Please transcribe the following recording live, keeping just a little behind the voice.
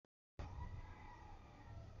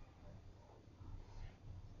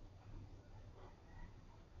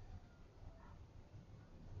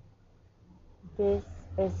this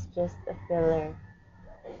is just a filler,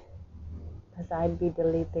 because I'd be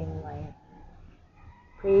deleting my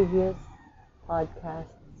previous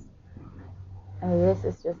podcasts, and this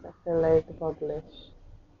is just a filler to publish.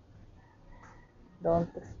 Don't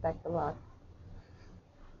expect a lot.